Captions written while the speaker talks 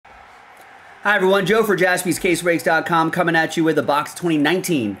Hi everyone, Joe for JaspysCaseBreaks.com coming at you with a box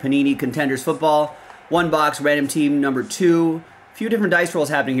 2019 Panini Contenders football. One box, random team number 2. A few different dice rolls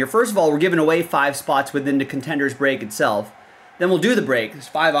happening here. First of all, we're giving away 5 spots within the Contenders break itself. Then we'll do the break. There's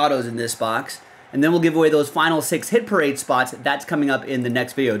 5 autos in this box. And then we'll give away those final 6 hit parade spots. That's coming up in the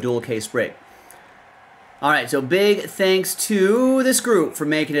next video, dual case break. Alright, so big thanks to this group for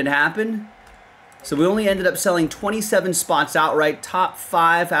making it happen. So we only ended up selling 27 spots outright. Top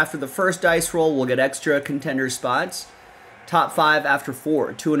 5 after the first dice roll, we'll get extra contender spots. Top 5 after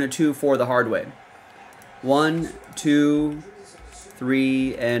 4. 2 and a 2 for the hard way. 1, 2,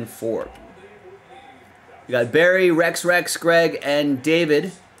 3, and 4. We got Barry, Rex, Greg, and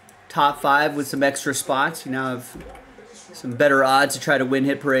David. Top 5 with some extra spots. You now have some better odds to try to win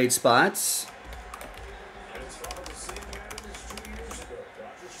hit parade spots.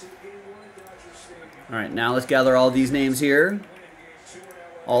 All right, now let's gather all these names here.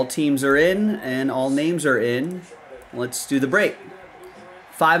 All teams are in, and all names are in. Let's do the break.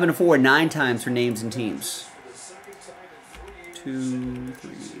 5 and a 4, 9 times for names and teams. 2, 3,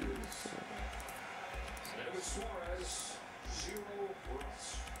 4.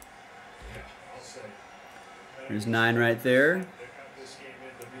 There's 9 right there.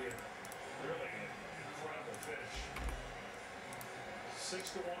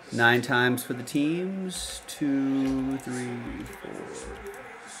 9 times for the teams. 2, 3, 4.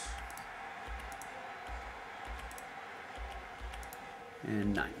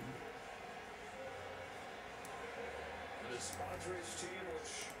 And 9. This Padres team,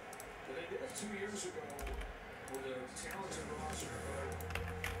 which they did it 2 years ago with a talented roster,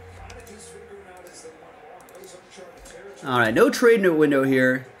 but kind of just figuring out as they went along. Those uncharted territory. All right, no trade window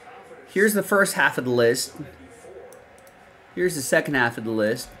here. Here's the first half of the list. Here's the second half of the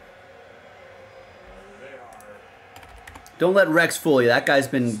list. Don't let Rex fool you. That guy's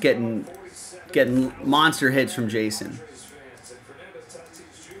been getting monster hits from Jason.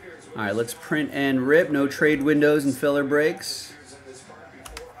 All right, let's print and rip. No trade windows and filler breaks.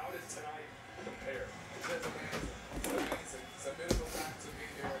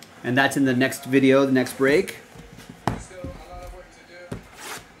 And that's in the next video, the next break.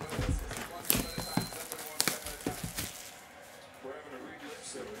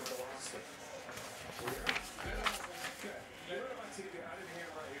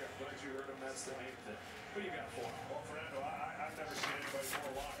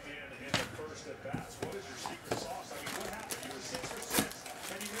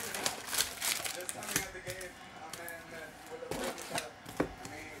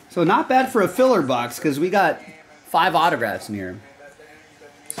 So not bad for a filler box because we got 5 autographs in here.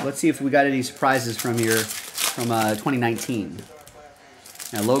 So let's see if we got any surprises from here from 2019.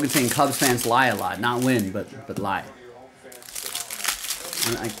 Now Logan's saying Cubs fans lie a lot, not win, but lie.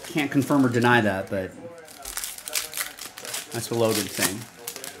 I can't confirm or deny that, but that's what Logan's saying.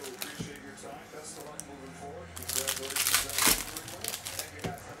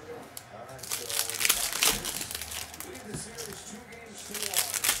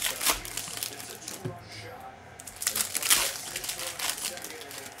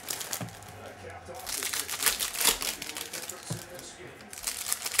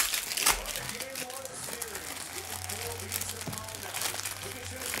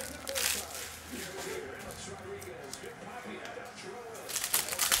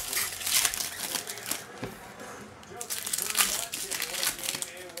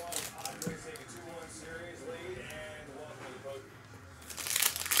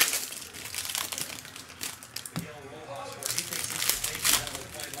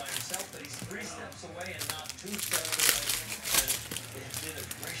 Away and not 2 steps away, and did a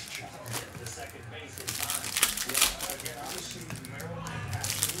great job at the second base in time. Yeah, again, obviously, Maryland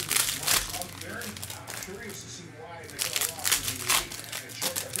absolutely smart. I'm very curious to see why they go off in the league and a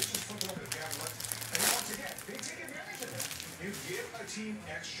choice. This is flipping over the camera. And once again, they take advantage of it. You give a team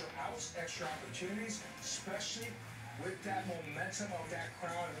extra outs, extra opportunities, especially with that momentum of that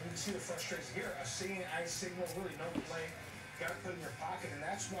crowd. And you can see the frustration here. A seeing eye signal, really no play. Got to put in your pocket, and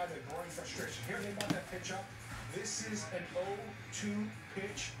that's why they're growing frustration. Here, they want that pitch up. This is an 0-2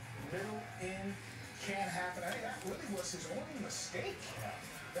 pitch, middle in, can't happen. I think that really was his only mistake.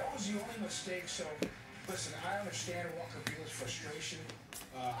 That was the only mistake. So, listen, I understand Walker Buehler's frustration.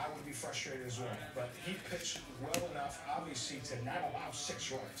 I would be frustrated as well. But he pitched well enough, obviously, to not allow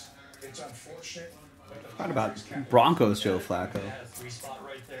 6 runs. It's unfortunate. What about Broncos Joe Flacco? Yeah, 3 spot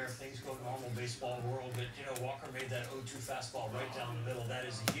right there. Things go normal baseball world, but you know Walker made that 0-2 fastball right down the middle. That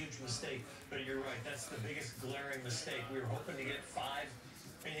is a huge mistake. But you're right. That's the biggest glaring mistake. We were hoping to get 5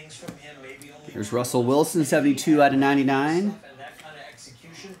 innings from him, maybe only. There's Russell Wilson, 72 out of 99. And that kind of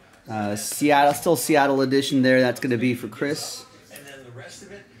execution. Seattle, still Seattle edition there. That's going to be for Chris. And then the rest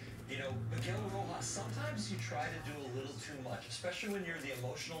of it, you know, Miguel Rojas, sometimes you try to do a little too much, especially when you're the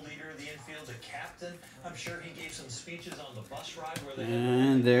emotional leader of the infield, the captain. I'm sure he gave some speeches on the bus ride where they.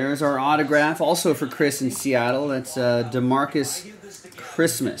 And there's our autograph, also for Chris in Seattle. That's DeMarcus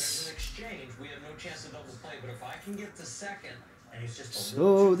Christmas. We have no chance to double play, but if I can get the second, and he's just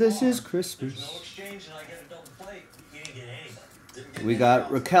So this is no Christmas. exchange, and I get a double play, he didn't get anybody. We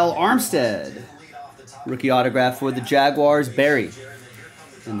got Raquel Armstead. Rookie autograph for the Jaguars, Barry.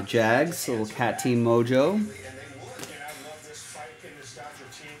 And the Jags, little cat team mojo. And I love this fight in this Dodger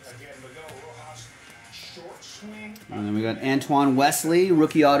team. Again, Miguel Rojas, short swing. And then we got Antoine Wesley,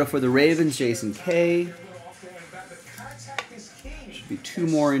 rookie auto for the Ravens, Jason K. Should be two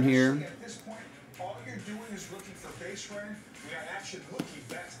more in here. At this point, all you're doing is looking for base running. We got action Mookie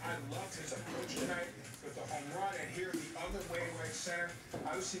Betts. I loved his approach tonight with the home run. And here the other way, right center.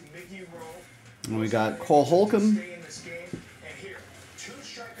 Obviously, Miggy Rowe. And we got Cole Holcomb Stay in this game. And here, two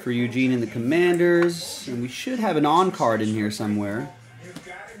strikers for Eugene and the Commanders. And we should have an on card in here somewhere. You've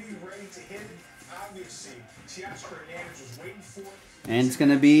got to be ready to hit. Obviously, Teoscar Hernandez was waiting for it. And it's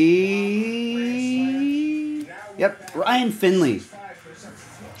going to be, yep, Ryan Finley.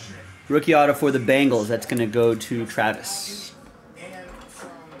 Rookie auto for the Bengals. That's going to go to Travis. And from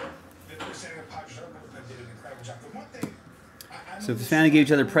the Center Padres, I don't know if they did an incredible job. The one thing, So if the family gave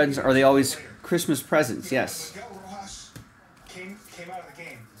each other presents, are they always Christmas presents? Yes. Miguel Rojas came out of the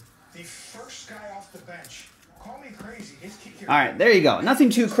game. The first guy off the bench. Call me crazy. His kick here All right, there you go.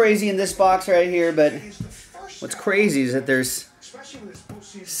 Nothing too crazy in this box right here, but is the first what's guy, crazy is that there's especially with his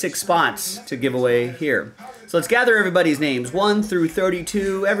postseason 6 spots to give away here. So let's gather everybody's names, 1 through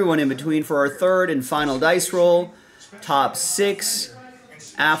 32, everyone in between for our third and final dice roll. Top 6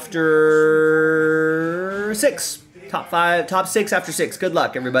 after 6. Top 6 after 6. Good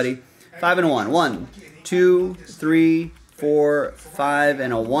luck, everybody. 5 and a 1. 1, 2, 3, 4, 5,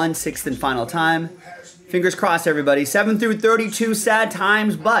 and a 1. Sixth and final time. Fingers crossed, everybody. 7 through 32, sad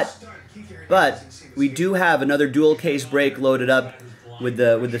times, but we do have another dual case break loaded up with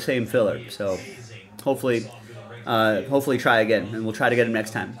the same filler. So hopefully try again, and we'll try to get him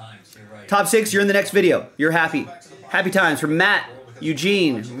next time. Top 6, you're in the next video. You're happy. Happy times from Matt,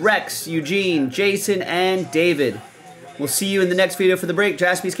 Eugene, Rex, Eugene, Jason, and David. We'll see you in the next video for the break.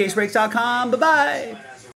 JaspysCaseBreaks.com. Bye-bye.